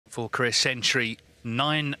Full career century,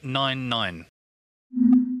 999.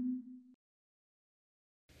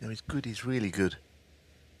 Now he's good, he's really good.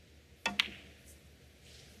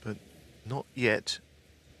 But not yet.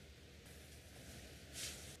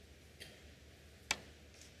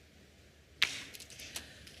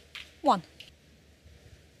 One.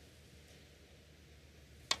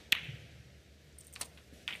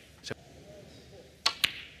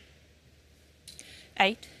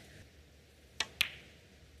 Eight.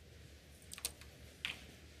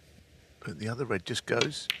 But the other red just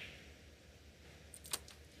goes.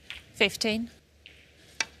 15.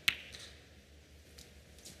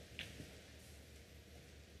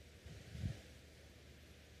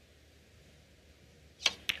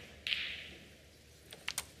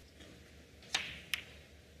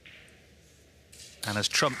 And as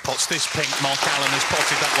Trump pots this pink, Mark Allen has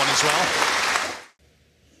potted that one as well.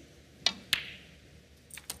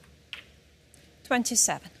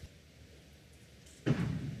 27.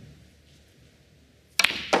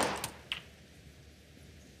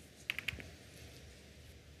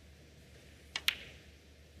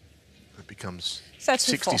 It becomes 34.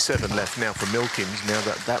 67 left now for Milkins, now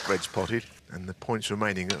that that red's potted. And the points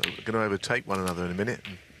remaining are going to overtake one another in a minute.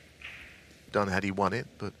 And done had he won it,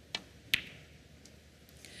 but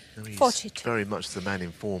he's 42. very much the man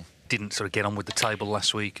in form. Didn't sort of get on with the table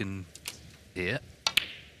last week and here,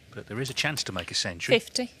 but there is a chance to make a century.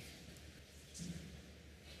 50.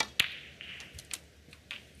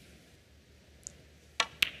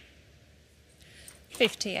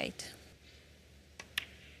 58.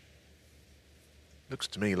 Looks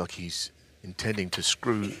to me like he's intending to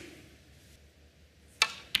screw.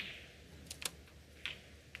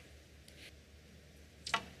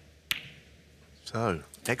 So,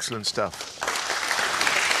 excellent stuff.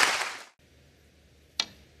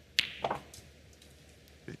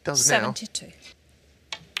 It does 72. now.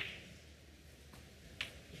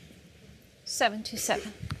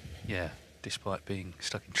 77. Yeah, despite being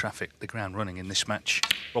stuck in traffic, the ground running in this match.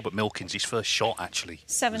 Robert Milkins, his first shot actually,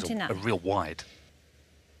 79. was a real wide.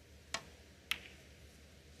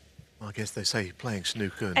 I guess they say playing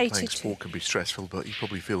snooker and 82. playing sport can be stressful, but he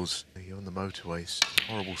probably feels you're on the motorway. It's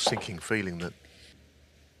a horrible sinking feeling that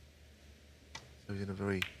he's in a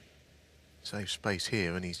very safe space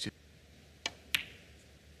here, and he's just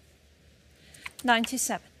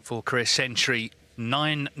 97. Full career century,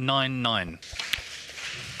 999.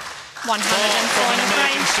 104 in the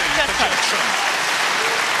frame. Judd Trump.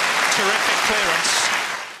 Terrific clearance.